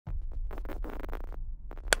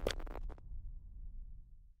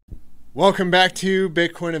Welcome back to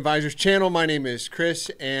Bitcoin Advisors channel. My name is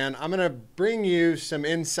Chris, and I'm going to bring you some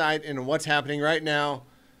insight into what's happening right now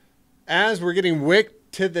as we're getting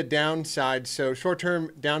wicked to the downside. So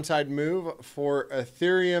short-term downside move for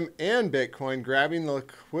Ethereum and Bitcoin, grabbing the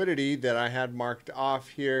liquidity that I had marked off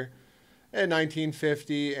here at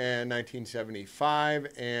 1950 and 1975.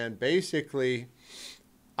 And basically,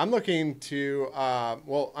 I'm looking to,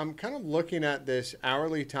 I'm kind of looking at this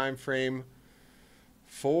hourly time frame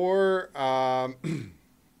for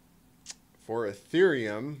for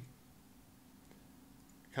Ethereum,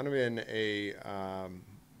 kind of in a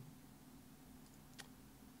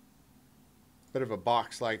bit of a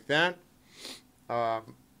box like that,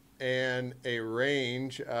 and a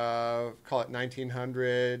range of, call it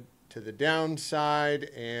 1900 to the downside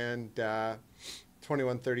and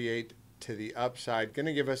 2138 to the upside. Going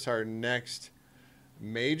to give us our next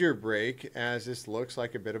major break, as this looks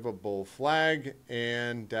like a bit of a bull flag,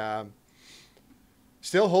 and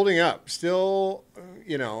still holding up,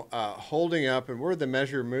 holding up. And where the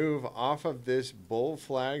measure move off of this bull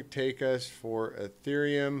flag take us for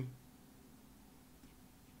Ethereum?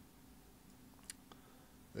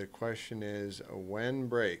 The question is, when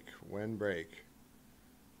break? When break?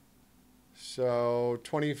 So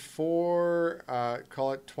 24,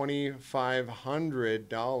 call it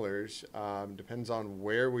 $2,500. Depends on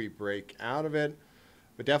where we break out of it.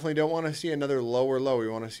 But definitely don't want to see another lower low. We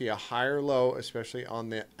want to see a higher low, especially on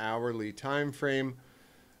the hourly time frame.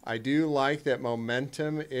 I do like that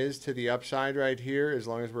momentum is to the upside right here, as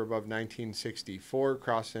long as we're above 1964,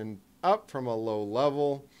 crossing up from a low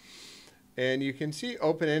level. And you can see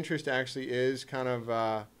open interest actually is kind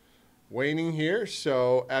of waning here.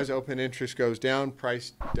 So as open interest goes down,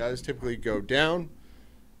 price does typically go down.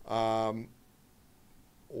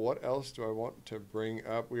 What else do I want to bring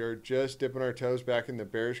up? We are just dipping our toes back in the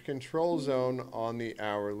bearish control zone on the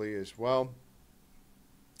hourly as well.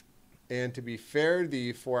 And to be fair,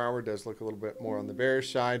 the 4-hour does look a little bit more on the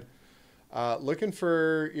bearish side. Looking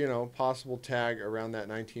for, possible tag around that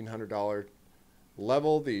 $1,900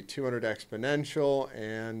 level, the 200 exponential,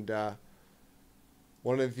 and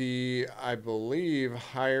one of the, I believe,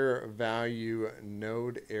 higher value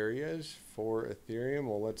node areas for Ethereum.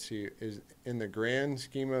 Well, let's see, is in the grand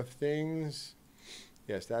scheme of things,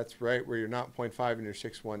 yes, that's right, where your 0.5 and your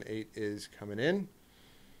 618 is coming in.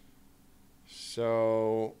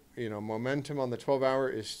 So, momentum on the 12-hour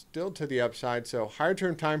is still to the upside. So higher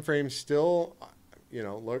term time frames still,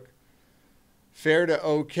 look fair to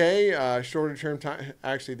okay. Shorter term time,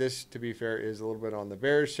 actually this, to be fair, is a little bit on the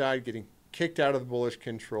bearish side, getting kicked out of the bullish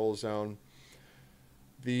control zone.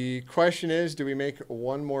 The question is, do we make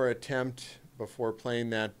one more attempt before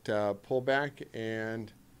playing that pullback?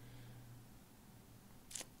 And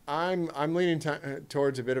I'm leaning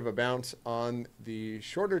towards a bit of a bounce on the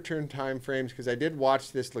shorter term time frames, because I did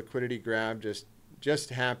watch this liquidity grab just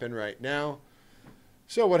happen right now.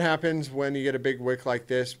 So what happens when you get a big wick like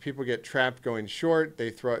this? People get trapped going short. They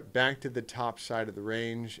throw it back to the top side of the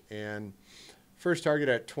range, and first target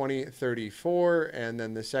at 2034, and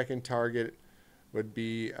then the second target would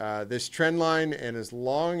be this trend line. And as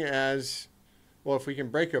long as, well, if we can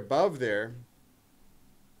break above there,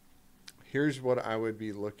 here's what I would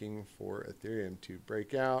be looking for Ethereum to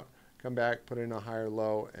break out, come back, put in a higher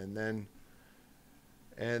low, and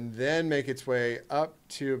then make its way up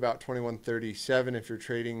to about 2137 if you're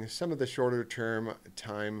trading some of the shorter term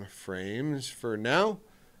time frames. For now,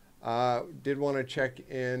 did want to check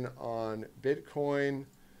in on Bitcoin.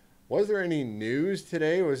 Was there any news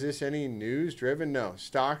today? Was this any news driven? No.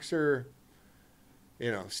 Stocks are,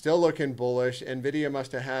 still looking bullish. Nvidia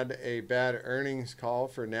must have had a bad earnings call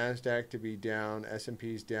for NASDAQ to be down.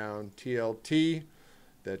 S&P's down. TLT,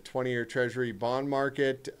 the 20-year Treasury bond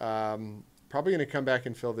market, probably going to come back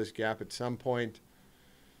and fill this gap at some point.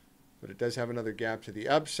 But it does have another gap to the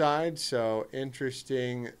upside, so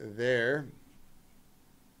interesting there.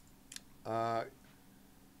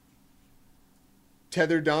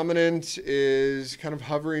 Tether dominance is kind of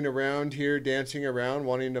hovering around here, dancing around,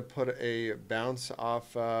 wanting to put a bounce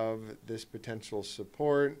off of this potential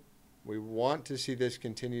support. We want to see this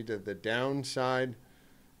continue to the downside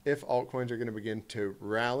if altcoins are going to begin to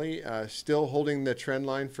rally. Still holding the trend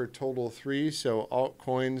line for total 3, so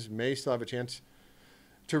altcoins may still have a chance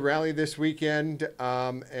to rally this weekend.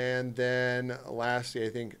 And then lastly, I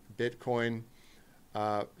think Bitcoin,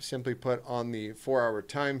 simply put, on the 4-hour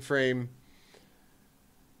time frame,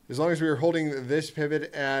 as long as we were holding this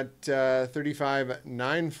pivot at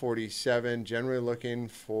 35,947, generally looking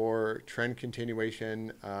for trend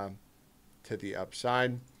continuation to the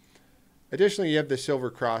upside. Additionally, you have the silver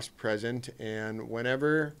cross present, and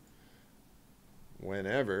whenever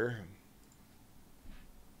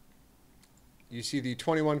You see the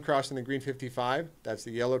 21 crossing the green 55. That's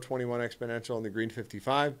the yellow 21 exponential and the green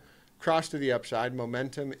 55. Cross to the upside.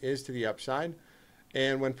 Momentum is to the upside.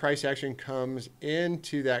 And when price action comes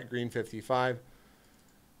into that green 55,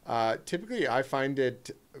 typically I find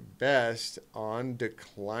it best on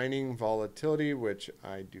declining volatility, which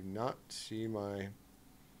I do not see my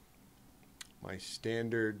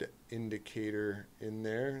standard indicator in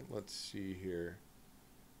there. Let's see here.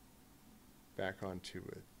 Back onto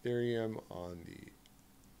Ethereum on the,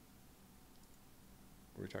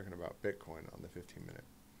 we're talking about Bitcoin on the 15-minute.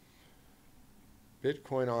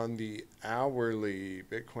 Bitcoin on the hourly,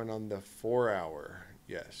 Bitcoin on the 4-hour.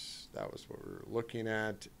 Yes, that was what we were looking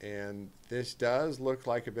at. And this does look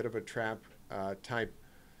like a bit of a trap type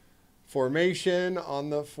formation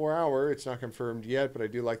on the 4-hour. It's not confirmed yet, but I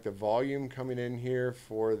do like the volume coming in here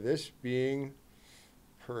for this being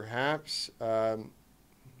perhaps,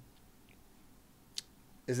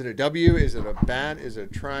 is it a W? Is it a bat? Is it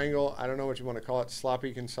a triangle? I don't know what you want to call it.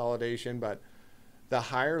 Sloppy consolidation, but the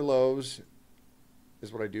higher lows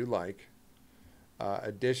is what I do like.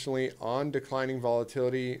 Additionally, on declining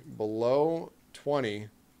volatility below 20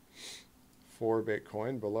 for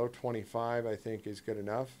Bitcoin, below 25 I think is good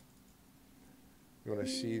enough. You want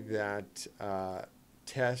to see that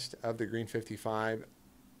test of the green 55.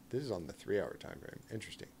 This is on the 3-hour time frame.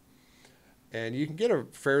 Interesting. And you can get a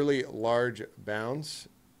fairly large bounce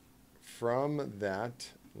from that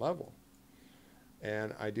level.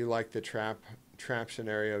 And I do like the trap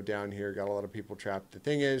scenario down here. Got a lot of people trapped. The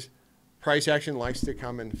thing is, price action likes to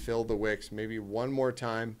come and fill the wicks. Maybe one more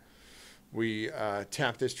time we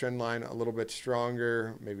tap this trend line a little bit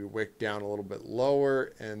stronger, maybe wick down a little bit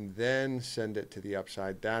lower, and then send it to the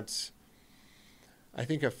upside. That's, I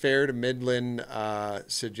think, a fair to midland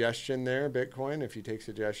suggestion there, Bitcoin, if you take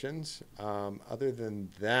suggestions. Other than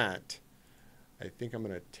that, I think I'm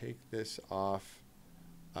going to take this off.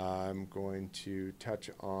 I'm going to touch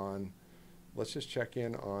on, let's just check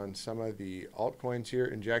in on some of the altcoins here.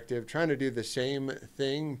 Injective, trying to do the same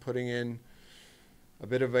thing, putting in a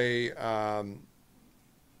bit of a,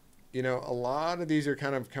 you know, a lot of these are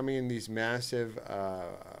kind of coming in these massive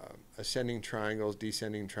ascending triangles,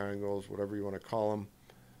 descending triangles, whatever you want to call them.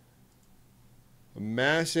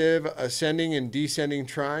 Massive ascending and descending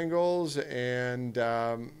triangles, and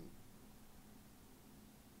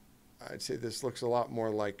I'd say this looks a lot more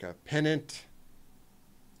like a pennant,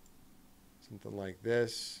 something like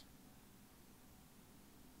this.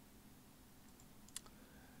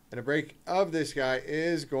 And a break of this guy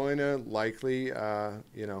is going to likely,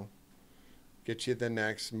 you know, get you the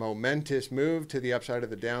next momentous move to the upside of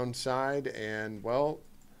the downside. And, well,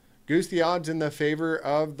 goose the odds in the favor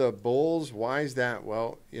of the bulls. Why is that?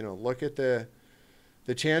 Well, you know, look at the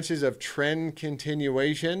chances of trend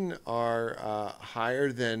continuation are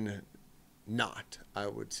higher than not, I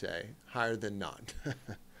would say. Higher than not.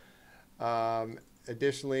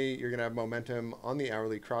 Additionally, you're going to have momentum on the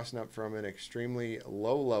hourly crossing up from an extremely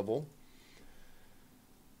low level.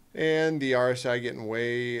 And the RSI getting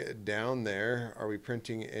way down there. Are we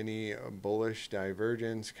printing any bullish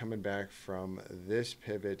divergence coming back from this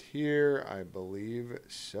pivot here? I believe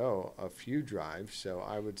so. A few drives. So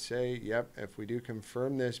I would say, yep, if we do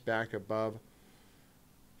confirm this back above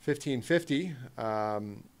 1550,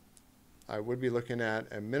 I would be looking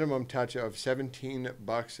at a minimum touch of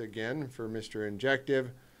 $17 again for Mr.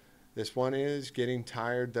 Injective. This one is getting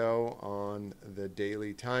tired though on the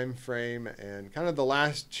daily time frame, and kind of the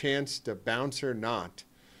last chance to bounce or not.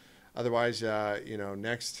 Otherwise, you know,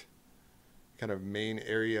 next kind of main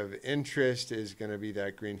area of interest is going to be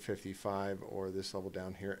that green 55 or this level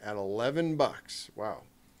down here at $11. Wow.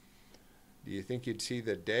 Do you think you'd see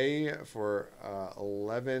the day for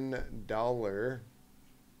 $11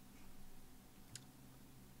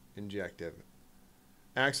 Injective?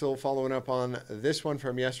 Axel, following up on this one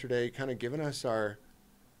from yesterday, kind of giving us our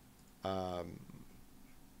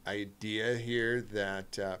idea here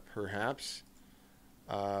that perhaps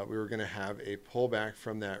we were going to have a pullback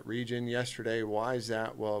from that region yesterday. Why is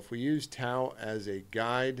that? Well, if we use Tau as a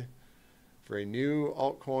guide for a new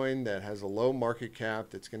altcoin that has a low market cap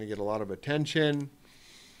that's going to get a lot of attention,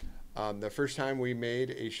 the first time we made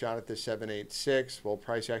a shot at the 786, well,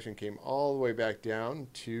 price action came all the way back down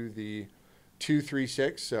to the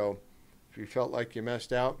 236. So if you felt like you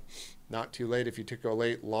messed out, not too late if you took a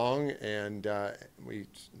late long, and we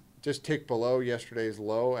just ticked below yesterday's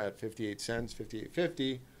low at 58 cents,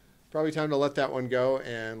 58.50. Probably time to let that one go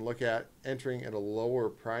and look at entering at a lower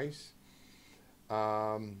price.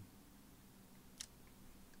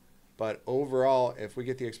 But overall, if we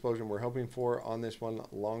get the explosion we're hoping for on this one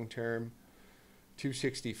long term,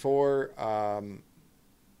 264,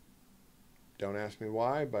 Don't ask me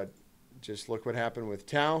why, but just look what happened with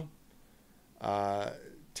Tau.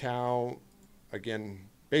 Tau, again,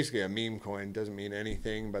 basically a meme coin, doesn't mean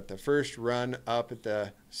anything, but the first run up at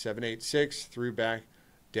the 786 threw back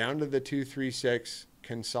down to the 236,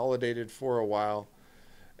 consolidated for a while,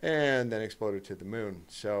 and then exploded to the moon.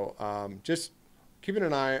 So just keeping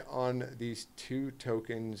an eye on these two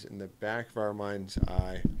tokens in the back of our mind's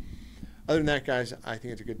eye. Other than that, guys, I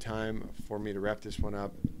think it's a good time for me to wrap this one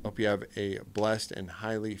up. Hope you have a blessed and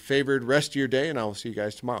highly favored rest of your day, and I will see you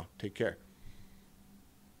guys tomorrow. Take care.